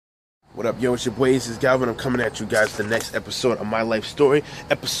What up, yo? It's your boy, this is Galvin. I'm coming at you guys the next episode of My Life Story,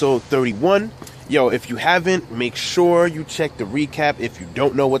 episode 31. Yo, if you haven't, make sure you check the recap. If you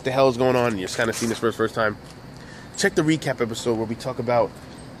don't know what the hell is going on and you're just kind of seeing this for the first time, check the recap episode where we talk about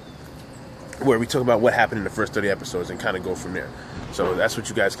what happened in the first 30 episodes and kind of go from there. So that's what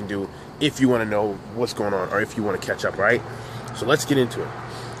you guys can do if you want to know what's going on or if you want to catch up, all right? So let's get into it.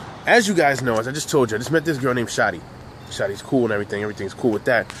 As you guys know, as I just told you, I just met this girl named Shadi. Shadi's cool and everything. Everything's cool with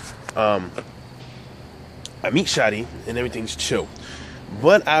that. I meet Shadi and everything's chill.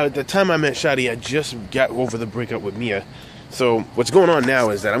 But at the time I met Shadi, I just got over the breakup with Mia. So what's going on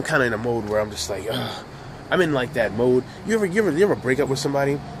now is that I'm kind of in a mode where I'm just like, ugh. I'm in like that mode. You ever break up with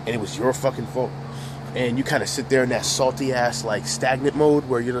somebody and it was your fucking fault? And you kind of sit there in that salty ass like stagnant mode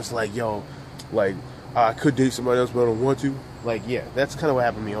where you're just like, yo, like I could date somebody else but I don't want to. Like, yeah, that's kind of what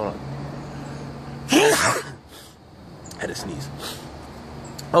happened to me. Hold on. Had to sneeze.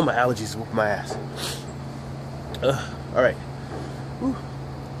 Oh, my allergies whoop my ass. Alright.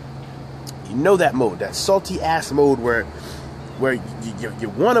 You know that mode, that salty ass mode where you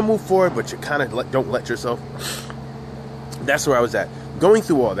want to move forward, but you kind of don't let yourself. That's where I was at. Going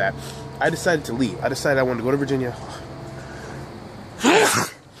through all that, I decided to leave. I decided I wanted to go to Virginia.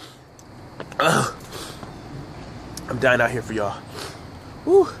 I'm dying out here for y'all.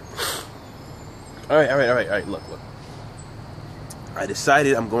 Woo. Alright, look. I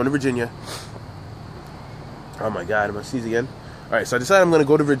decided I'm going to Virginia. Oh my God, I'm going to sneeze again. Alright, so I decided I'm going to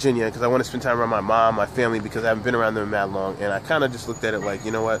go to Virginia because I want to spend time around my mom, my family, because I haven't been around them that long. And I kind of just looked at it like,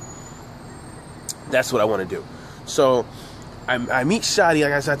 you know what? That's what I want to do. So I meet Shadi,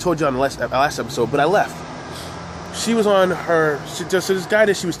 like I told you on the last episode, but I left. She was on her, so this guy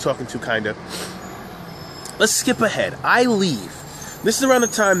that she was talking to, kind of. Let's skip ahead. I leave. This is around the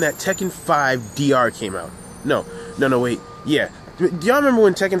time that Tekken 5 DR came out. No, wait. Yeah. Do y'all remember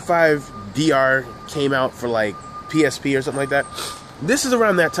when Tekken 5 DR came out for like PSP or something like that? This is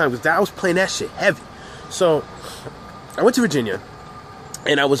around that time because I was playing that shit heavy. So I went to Virginia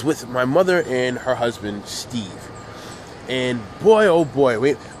and I was with my mother and her husband Steve. And boy, oh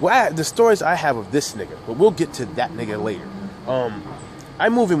boy, the stories I have of this nigga, but we'll get to that nigga later. I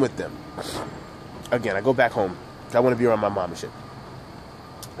move in with them. Again, I go back home. I want to be around my mom and shit.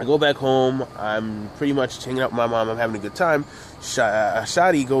 I go back home. I'm pretty much hanging out with my mom. I'm having a good time.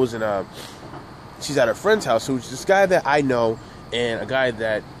 Shadi goes and she's at her friend's house, who's this guy that I know and a guy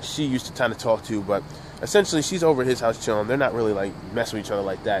that she used to kind of talk to. But essentially, she's over at his house chilling. They're not really like messing with each other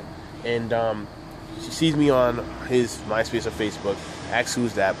like that. And she sees me on his MySpace or Facebook. Asks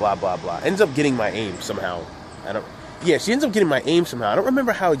who's that. Blah blah blah. Ends up getting my aim somehow. She ends up getting my aim somehow. I don't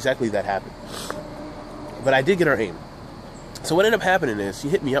remember how exactly that happened, but I did get her aim. So what ended up happening is she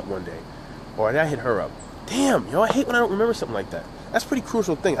hit me up one day, or I hit her up. Damn, yo, I hate when I don't remember something like that. That's a pretty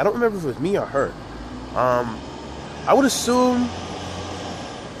crucial thing. I don't remember if it was me or her. I would assume.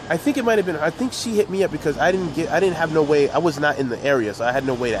 I think it might have been. I think she hit me up because I didn't have no way. I was not in the area, so I had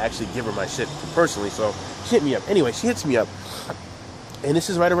no way to actually give her my shit personally. So she hit me up. Anyway, she hits me up, and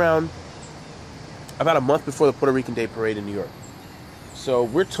this is right around about a month before the Puerto Rican Day Parade in New York. So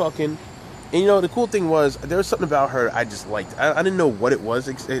we're talking. And you know, the cool thing was, there was something about her I just liked. I didn't know what it was,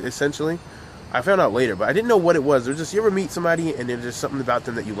 essentially. I found out later, but I didn't know what it was. There's just, you ever meet somebody and there's just something about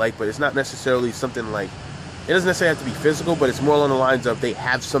them that you like, but it's not necessarily something like, it doesn't necessarily have to be physical, but it's more along the lines of they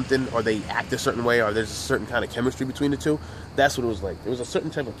have something, or they act a certain way, or there's a certain kind of chemistry between the two. That's what it was like. There was a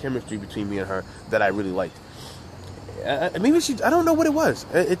certain type of chemistry between me and her that I really liked. Maybe I don't know what it was.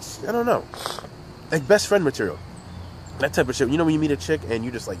 I don't know. Like best friend material. That type of shit. You know when you meet a chick and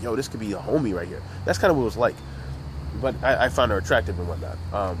you're just like, yo, this could be a homie right here. That's kind of what it was like. But I found her attractive and whatnot.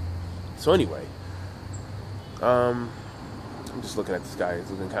 So anyway. I'm just looking at this guy.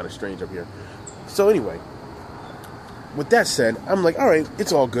 It's looking kind of strange up here. So anyway. With that said, I'm like, alright,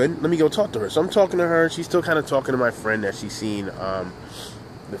 it's all good. Let me go talk to her. So I'm talking to her. She's still kind of talking to my friend that she's seen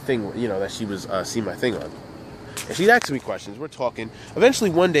the thing, you know, that she was seeing my thing on. And she's asking me questions. We're talking. Eventually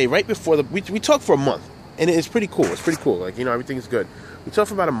one day, right before we talked for a month. And it's pretty cool. It's pretty cool. Like, you know, everything's good. We talked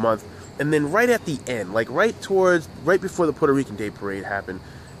for about a month. And then right at the end, like right before the Puerto Rican Day Parade happened,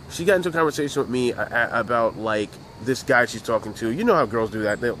 she got into a conversation with me about, like, this guy she's talking to. You know how girls do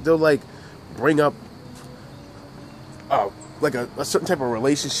that. They'll like, bring up, like, a certain type of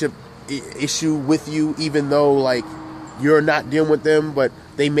relationship issue with you, even though, like, you're not dealing with them, but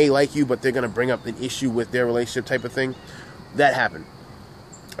they may like you, but they're going to bring up an issue with their relationship type of thing. That happened.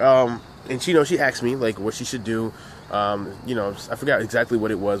 And she asked me, like, what she should do. You know, I forgot exactly what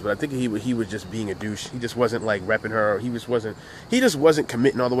it was, but I think he was just being a douche. He just wasn't, like, repping her. He just wasn't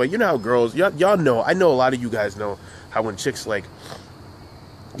committing all the way. You know how girls, y'all know, I know a lot of you guys know how when chicks, like,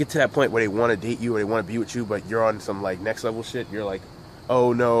 get to that point where they want to date you or they want to be with you, but you're on some like next level shit. You're like,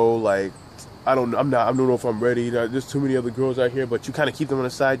 oh no, like I don't know if I'm ready. There's too many other girls out here, but you kind of keep them on the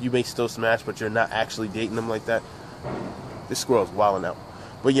side. You may still smash, but you're not actually dating them like that. This squirrel's wilding out.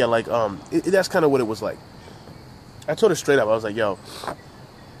 But yeah, like that's kind of what it was like. I told her straight up. I was like, yo,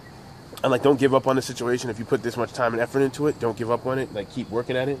 I'm like, don't give up on the situation. If you put this much time and effort into it, don't give up on it. Like, keep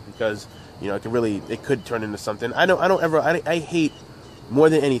working at it, because it could turn into something. I hate more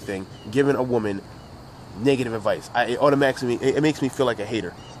than anything giving a woman negative advice. It makes me feel like a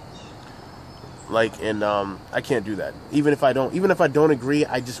hater. Like, and I can't do that. Even if I don't agree,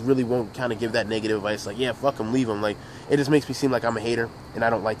 I just really won't kind of give that negative advice. Like, yeah, fuck them, leave them. Like, it just makes me seem like I'm a hater, and I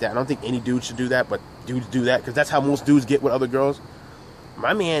don't like that. I don't think any dude should do that, but dudes do that because that's how most dudes get with other girls.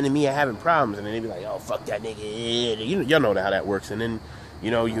 My man and me are having problems, and then they be like, oh, fuck that nigga. Y'all know how that works, and then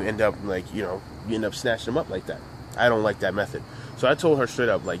you end up snatching them up like that. I don't like that method. So I told her straight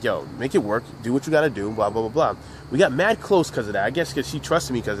up, like, yo, make it work, do what you gotta do, blah, blah, blah, blah. We got mad close because of that. I guess because she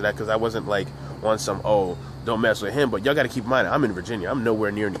trusted me because of that, because I wasn't, like, on some, oh, don't mess with him. But y'all gotta keep in mind, I'm in Virginia. I'm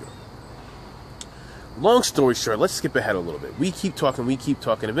nowhere near New York. Long story short, let's skip ahead a little bit. We keep talking.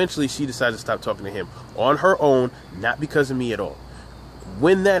 Eventually, she decides to stop talking to him on her own, not because of me at all.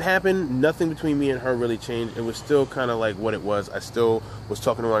 When that happened, nothing between me and her really changed. It was still kind of like what it was. I still was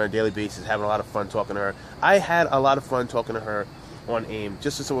talking to her on a daily basis, having a lot of fun talking to her. I had a lot of fun talking to her on AIM,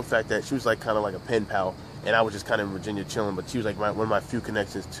 just the simple fact that she was like kind of like a pen pal, and I was just kind of in Virginia chilling, but she was like one of my few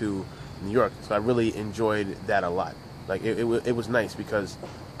connections to New York, so I really enjoyed that a lot. Like, it was nice, because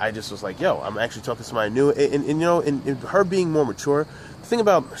I just was like, yo, I'm actually talking to somebody new, and her being more mature. The thing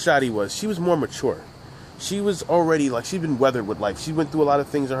about Shadi was, she was more mature. She was already, like, she'd been weathered with life. She went through a lot of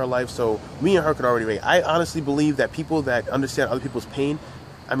things in her life, so me and her could already relate. I honestly believe that people that understand other people's pain,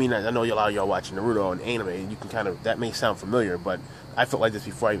 I mean, I know a lot of y'all watching Naruto and anime, and you can kind of, that may sound familiar, but I felt like this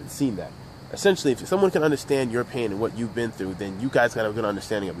before I even seen that. Essentially, if someone can understand your pain and what you've been through, then you guys got a good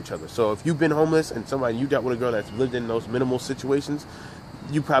understanding of each other. So if you've been homeless and you dealt with a girl that's lived in those minimal situations,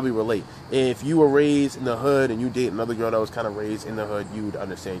 you probably relate. If you were raised in the hood and you date another girl that was kind of raised in the hood, you would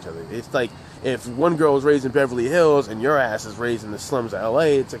understand each other. It's like if one girl was raised in Beverly Hills and your ass is raised in the slums of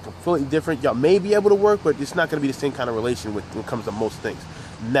LA, it's a completely different. Y'all may be able to work, but it's not going to be the same kind of relation when it comes to most things.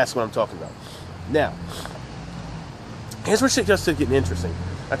 And that's what I'm talking about. Now, here's where shit just started getting interesting.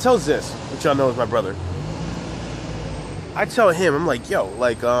 I tell Ziz, which y'all know is my brother. I tell him, I'm like, yo,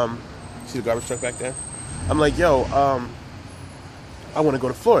 like, see the garbage truck back there? I'm like, yo, I want to go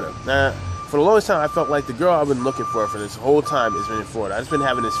to Florida. Now, for the longest time, I felt like the girl I've been looking for this whole time has been in Florida. I've just been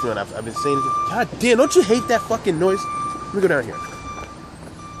having this feeling. I've been saying, God damn, don't you hate that fucking noise? Let me go down here.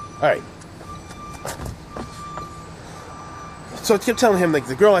 All right. So I kept telling him, like,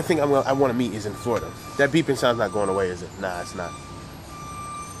 the girl I think I want to meet is in Florida. That beeping sound's not going away, is it? Nah, it's not.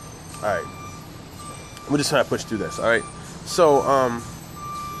 All right. We're just trying to push through this, all right? So,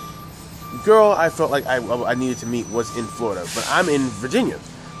 girl I felt like I needed to meet was in Florida, but I'm in Virginia.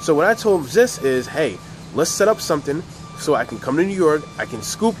 So what I told Ziz is, hey, let's set up something so I can come to New York. I can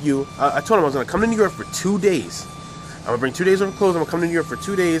scoop you. I told him I was going to come to New York for 2 days. I'm going to bring 2 days worth of clothes. I'm going to come to New York for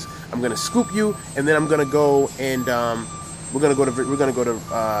 2 days. I'm going to scoop you, and then I'm going to go and we're going to go to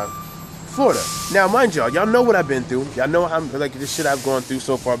Florida. Now, mind y'all know what I've been through. Y'all know how, like, this shit I've gone through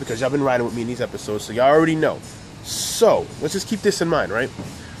so far, because y'all been riding with me in these episodes, so y'all already know. So let's just keep this in mind, right?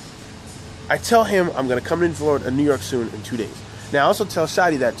 I tell him I'm going to come in Florida, New York soon in 2 days. Now, I also tell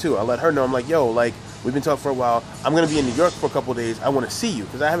Shadi that, too. I let her know. I'm like, yo, like, we've been talking for a while. I'm going to be in New York for a couple of days. I want to see you,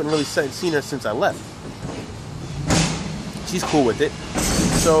 because I haven't really seen her since I left. She's cool with it.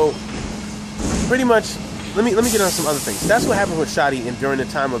 So, pretty much, let me get on some other things. That's what happened with Shadi during the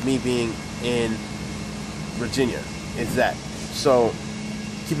time of me being in Virginia, is that. So,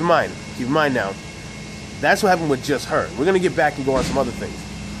 keep in mind now, that's what happened with just her. We're going to get back and go on some other things.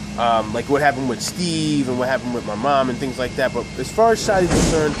 Like what happened with Steve and what happened with my mom and things like that. But as far as Shadi's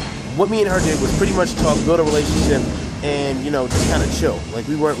concerned, what me and her did was pretty much talk, build a relationship, and, just kind of chill. Like,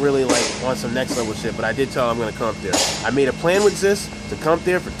 we weren't really, like, on some next level shit, but I did tell her I'm going to come up there. I made a plan with Ziz to come up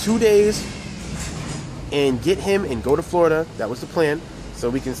there for 2 days and get him and go to Florida. That was the plan. So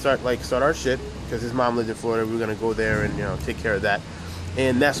we can start our shit, because his mom lived in Florida. We were going to go there and, take care of that.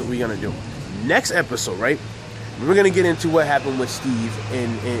 And that's what we're going to do. Next episode, right? We're going to get into what happened with Steve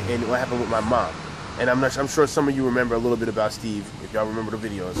and what happened with my mom. And I'm sure some of you remember a little bit about Steve, if y'all remember the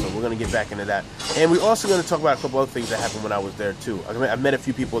video. So we're going to get back into that. And we're also going to talk about a couple other things that happened when I was there, too. I met a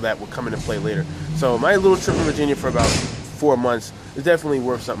few people that will come into play later. So my little trip in Virginia for about 4 months is definitely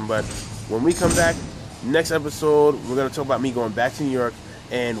worth something. But when we come back, next episode, we're going to talk about me going back to New York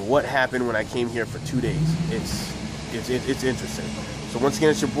and what happened when I came here for 2 days. It's interesting. So once again,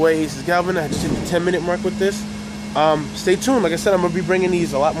 it's your boy Aces Galvin. I just hit the 10-minute mark with this. Stay tuned. Like I said, I'm gonna be bringing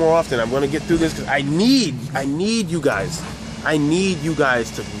these a lot more often. I'm gonna get through this because I need you guys. I need you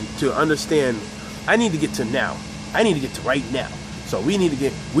guys to understand. I need to get to now. I need to get to right now. So we need to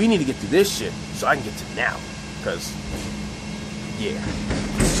get through this shit so I can get to now. Cause yeah,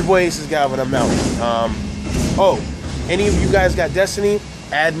 it's your boy Aces Galvin. I'm out. Any of you guys got Destiny?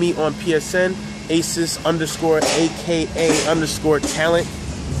 Add me on PSN. Aces_AKA_talent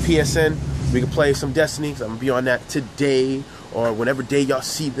PSN. We can play some Destiny. I'm gonna be on that today or whenever day y'all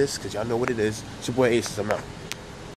see this, cause y'all know what it is. It's your boy Aces. I'm out.